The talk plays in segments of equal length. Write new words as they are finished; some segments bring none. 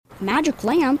magic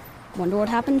lamp. Wonder what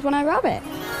happens when I rub it.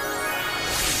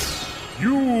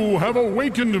 You have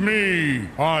awakened me.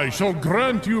 I shall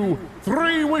grant you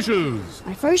 3 wishes.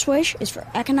 My first wish is for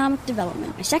economic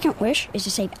development. My second wish is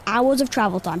to save hours of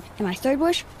travel time. And my third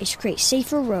wish is to create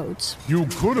safer roads. You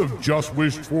could have just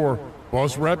wished for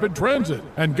bus rapid transit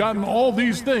and gotten all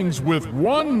these things with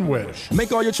 1 wish.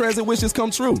 Make all your transit wishes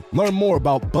come true. Learn more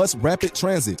about Bus Rapid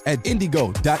Transit at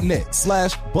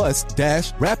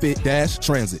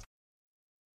indigo.net/bus-rapid-transit.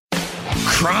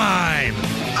 Crime,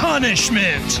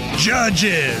 punishment,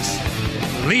 judges,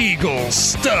 legal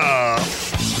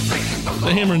stuff.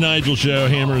 The Hammer and Nigel show.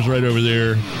 Hammer is right over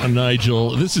there. I'm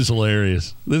Nigel. This is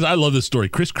hilarious. I love this story.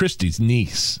 Chris Christie's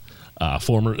niece,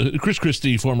 Chris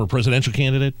Christie, former presidential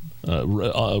candidate,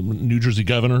 New Jersey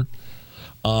governor.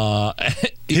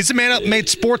 He's the man that made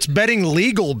sports betting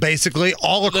legal, basically,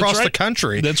 all across the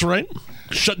country. That's right.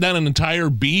 Shut down an entire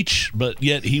beach, but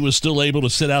yet he was still able to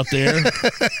sit out there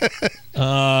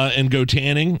and go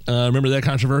tanning. Remember that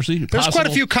controversy? There's quite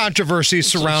a few controversies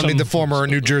surrounding the former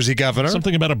New Jersey governor.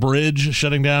 Something about a bridge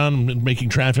shutting down and making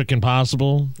traffic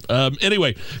impossible.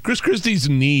 Anyway, Chris Christie's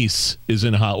niece is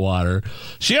in hot water.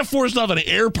 She got forced off an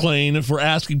airplane for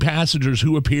asking passengers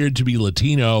who appeared to be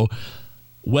Latino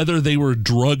whether they were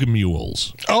drug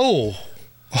mules. Oh,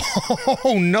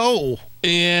 no.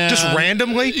 And just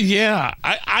randomly? Yeah.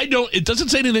 I don't. It doesn't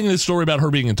say anything in this story about her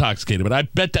being intoxicated, but I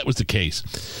bet that was the case.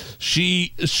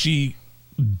 She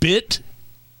bit,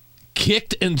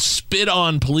 kicked, and spit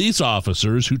on police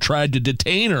officers who tried to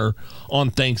detain her on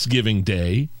Thanksgiving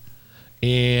Day.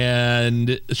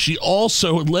 And she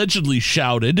also allegedly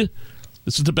shouted,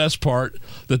 this is the best part,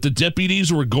 that the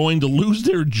deputies were going to lose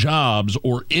their jobs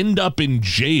or end up in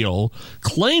jail,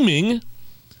 claiming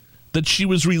that she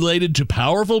was related to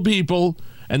powerful people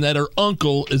and that her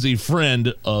uncle is a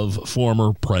friend of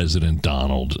former President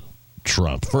Donald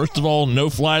Trump. First of all,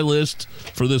 no-fly list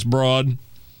for this broad.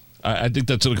 I think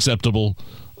that's unacceptable.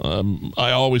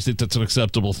 I always think that's an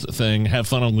acceptable thing. Have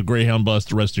fun on the Greyhound bus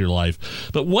the rest of your life.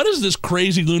 But what is this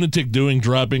crazy lunatic doing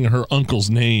dropping her uncle's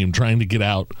name, trying to get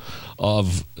out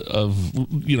of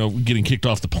getting kicked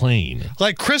off the plane?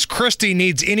 Like Chris Christie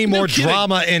needs any more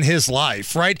drama in his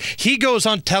life, right? He goes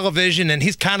on television and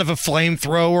he's kind of a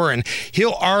flamethrower and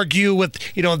he'll argue with,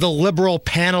 the liberal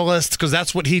panelists because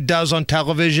that's what he does on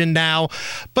television now.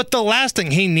 But the last thing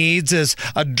he needs is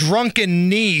a drunken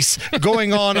niece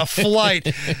going on a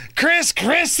flight. Chris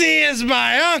Christie is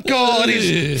my uncle and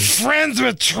he's friends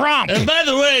with Trump. And by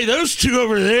the way, those two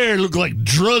over there look like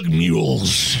drug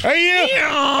mules. Are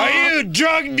you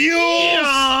drug mules?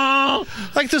 Yeah.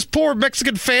 Like this poor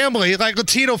Mexican family, like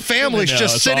Latino family's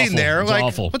just sitting awful. there. It's like,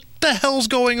 awful. What the hell's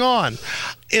going on?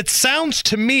 It sounds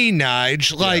to me,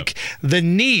 Nige, like the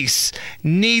niece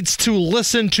needs to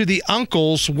listen to the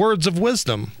uncle's words of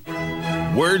wisdom.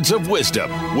 Words of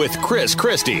Wisdom with Chris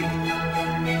Christie.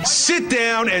 Sit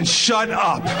down and shut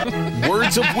up.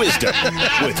 Words of Wisdom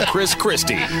with Chris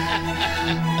Christie.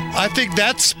 I think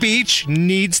that speech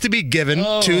needs to be given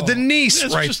to the niece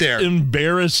right just there.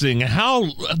 Embarrassing. How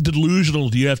delusional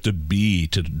do you have to be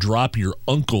to drop your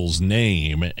uncle's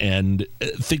name and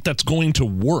think that's going to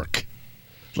work?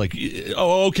 Like,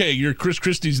 okay, you're Chris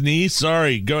Christie's niece.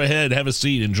 Sorry, go ahead, have a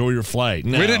seat, enjoy your flight.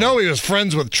 No. We didn't know he was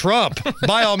friends with Trump.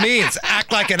 By all means,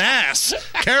 act like an ass.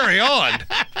 Carry on.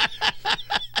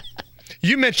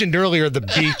 You mentioned earlier the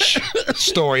beach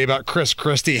story about Chris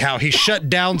Christie, how he shut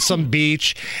down some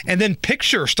beach, and then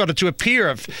pictures started to appear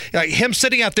of him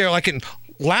sitting out there like in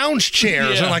lounge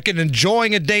chairs and like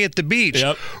enjoying a day at the beach.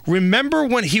 Yep. Remember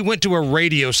when he went to a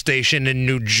radio station in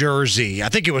New Jersey? I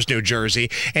think it was New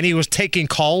Jersey, and he was taking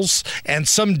calls, and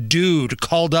some dude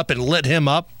called up and lit him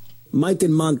up. Mike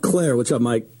in Montclair. What's up,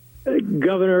 Mike?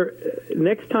 Governor,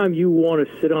 next time you want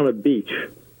to sit on a beach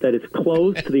that is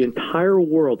closed to the entire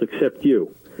world except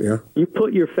you, you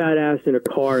put your fat ass in a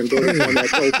car and go to one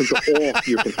that's open to all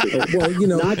your constituents. Well,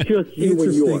 not just you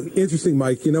and yours. Interesting,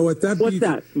 Mike. You know what? What's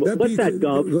that? What's that,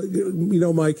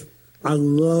 Gov? Mike, I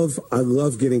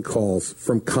love getting calls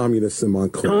from communists in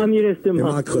Montclair. Communists in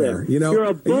Montclair. You're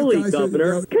a bully,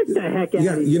 Governor. Get the heck out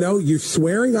of here. You're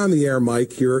swearing on the air,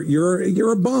 Mike.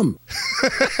 You're a bum.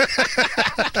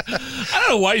 I don't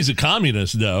know why he's a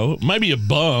communist, though. Might be a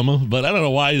bum, but I don't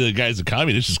know why the guy's a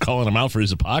communist. Just calling him out for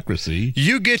his hypocrisy.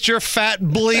 You get your fat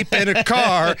bleep in a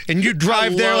car and you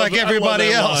drive there like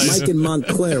everybody else. Mike in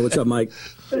Montclair. What's up, Mike?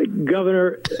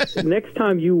 Governor, next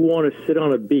time you want to sit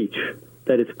on a beach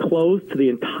that is closed to the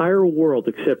entire world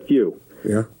except you,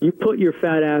 you put your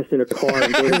fat ass in a car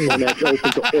and go to one that's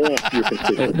open to all your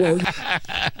constituents.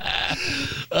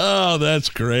 Oh, that's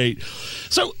great.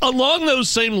 So along those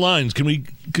same lines, can we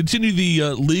continue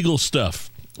the legal stuff?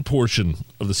 portion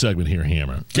of the segment here,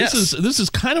 Hammer. This is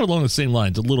kind of along the same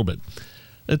lines a little bit.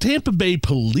 The Tampa Bay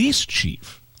police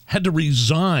chief had to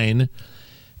resign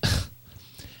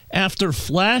after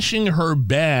flashing her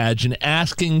badge and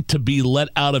asking to be let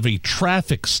out of a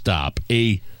traffic stop,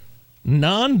 a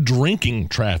non-drinking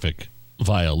traffic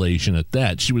violation at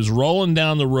that. She was rolling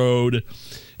down the road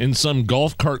in some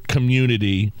golf cart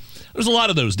community. There's a lot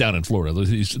of those down in Florida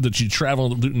that you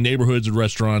travel neighborhoods and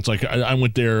restaurants. Like I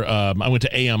went there. I went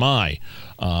to AMI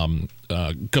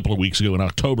a couple of weeks ago in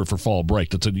October for fall break.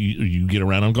 That's you get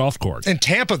around on golf carts. In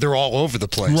Tampa, they're all over the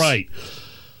place. Right.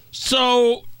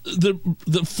 So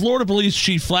the Florida police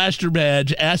chief flashed her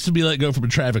badge, asked to be let go from a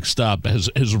traffic stop,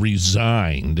 has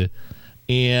resigned.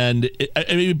 And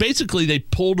basically they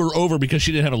pulled her over because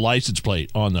she didn't have a license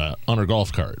plate on her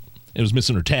golf cart. It was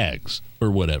missing her tags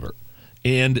or whatever.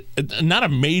 And not a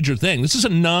major thing. This is a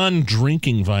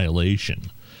non-drinking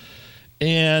violation.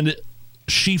 And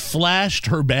she flashed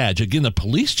her badge. Again, the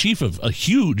police chief of a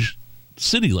huge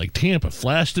city like Tampa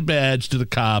flashed a badge to the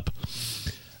cop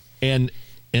and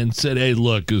said, hey,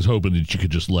 look, I was hoping that you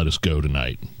could just let us go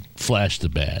tonight. Flashed the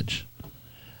badge.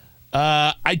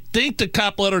 I think the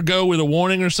cop let her go with a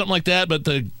warning or something like that, but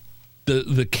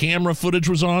the camera footage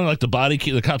was on, like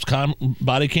the cop's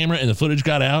body camera, and the footage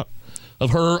got out of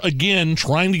her, again,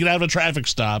 trying to get out of a traffic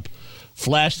stop,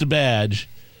 flashed the badge,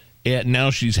 and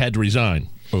now she's had to resign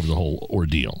over the whole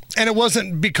ordeal. And it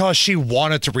wasn't because she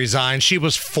wanted to resign. She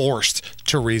was forced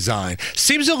to resign.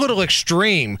 Seems a little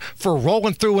extreme for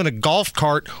rolling through in a golf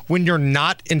cart when you're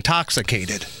not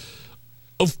intoxicated.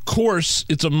 Of course,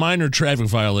 it's a minor traffic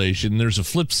violation. There's a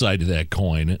flip side to that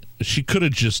coin. She could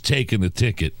have just taken the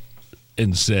ticket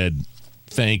and said,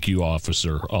 thank you,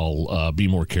 officer. I'll be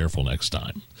more careful next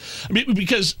time. I mean,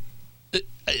 because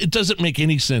it doesn't make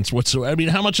any sense whatsoever. I mean,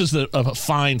 how much is a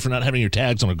fine for not having your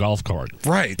tags on a golf cart?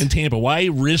 Right. In Tampa, why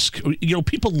risk?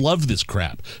 People love this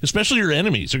crap, especially your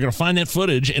enemies. They're going to find that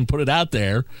footage and put it out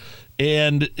there,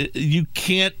 and you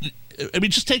can't. I mean,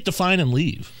 just take the fine and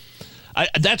leave.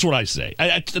 That's what I say.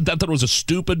 I thought it was a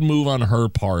stupid move on her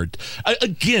part.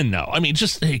 Again, no. I mean,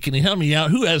 just, hey, can you help me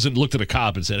out? Who hasn't looked at a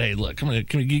cop and said, hey, look, can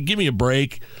you give me a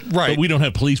break? Right. But we don't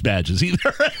have police badges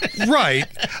either. Right.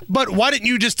 But why didn't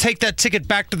you just take that ticket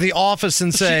back to the office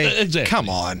and say, exactly. Come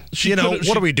on,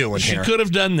 what are we doing here? She could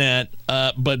have done that,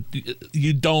 but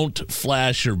you don't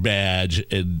flash your badge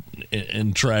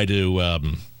and try to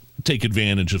take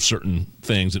advantage of certain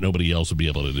things that nobody else would be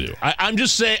able to do. I'm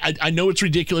just saying, I know it's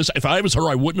ridiculous. If I was her,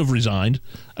 I wouldn't have resigned.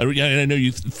 I know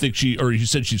you think you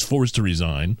said she's forced to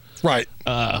resign. Right.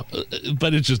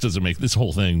 But it just doesn't make, this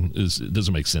whole thing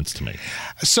doesn't make sense to me.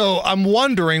 So I'm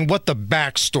wondering what the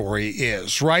backstory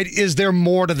is, right? Is there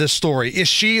more to this story? Is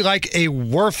she like a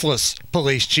worthless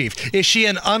police chief? Is she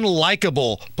an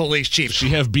unlikable police chief? Does she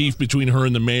have beef between her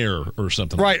and the mayor or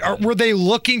something? Right. Were they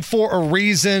looking for a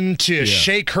reason to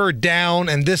shake her down,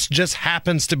 and this just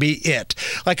happens to be it?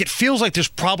 Like, it feels like there's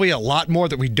probably a lot more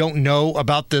that we don't know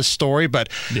about this story, but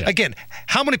again,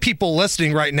 how many people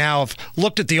listening right now have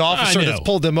looked at the officer that's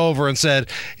pulled them over and said,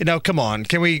 come on,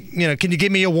 can you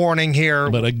give me a warning here?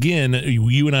 But again,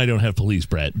 you and I don't have police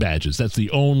badges. That's the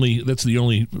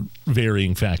only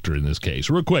varying factor in this case.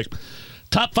 Real quick,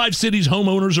 top 5 cities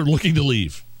homeowners are looking to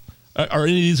leave. Are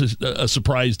any of these a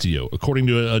surprise to you? According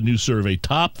to a new survey,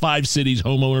 top 5 cities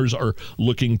homeowners are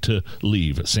looking to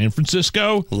leave. San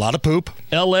Francisco. A lot of poop.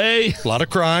 L.A. A lot of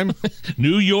crime.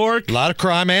 New York. A lot of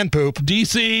crime and poop.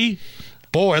 D.C.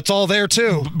 Boy, it's all there,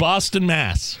 too. Boston,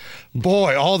 Mass.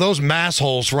 Boy, all those mass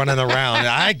holes running around.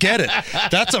 I get it.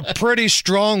 That's a pretty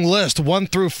strong list, 1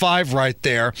 through 5 right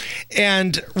there.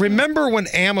 And remember when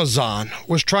Amazon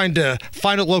was trying to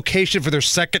find a location for their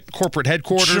second corporate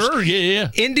headquarters? Sure,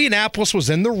 yeah. Indianapolis was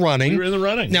in the running. We were in the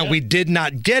running. Now, we did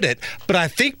not get it, but I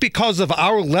think because of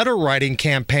our letter writing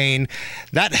campaign,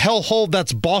 that hellhole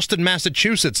that's Boston,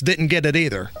 Massachusetts didn't get it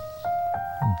either.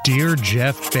 Dear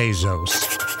Jeff Bezos,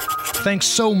 thanks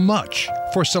so much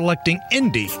for selecting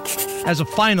Indy as a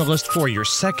finalist for your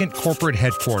second corporate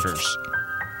headquarters.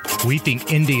 We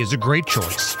think Indy is a great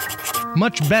choice,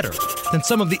 much better than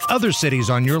some of the other cities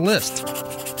on your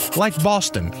list, like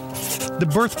Boston, the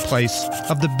birthplace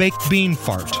of the baked bean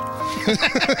fart.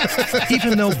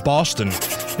 Even though Boston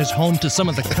is home to some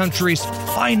of the country's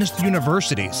finest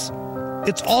universities,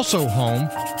 it's also home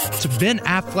to Ben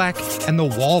Affleck and the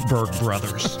Wahlberg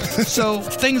brothers. So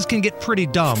things can get pretty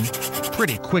dumb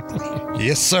pretty quickly.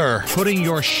 Yes, sir. Putting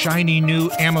your shiny new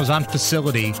Amazon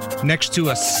facility next to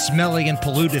a smelly and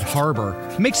polluted harbor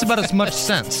makes about as much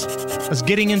sense as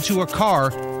getting into a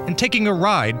car and taking a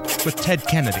ride with Ted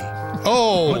Kennedy.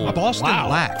 Oh, what Boston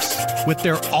lacks with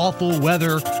their awful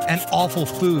weather and awful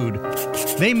food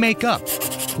they make up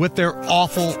with their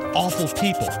awful, awful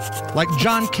people, like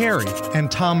John Kerry and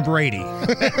Tom Brady.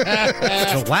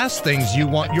 The last things you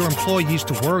want your employees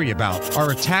to worry about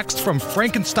are attacks from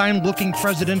Frankenstein-looking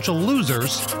presidential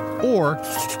losers or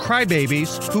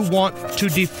crybabies who want to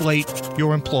deflate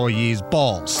your employees'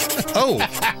 balls. Oh,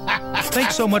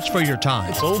 thanks so much for your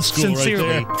time. It's old school.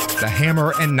 Sincerely, right there. The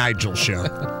Hammer and Nigel Show.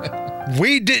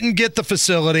 We didn't get the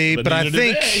facility, but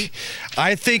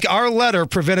I think our letter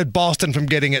prevented Boston from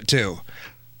getting it too.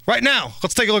 Right now,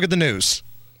 let's take a look at the news.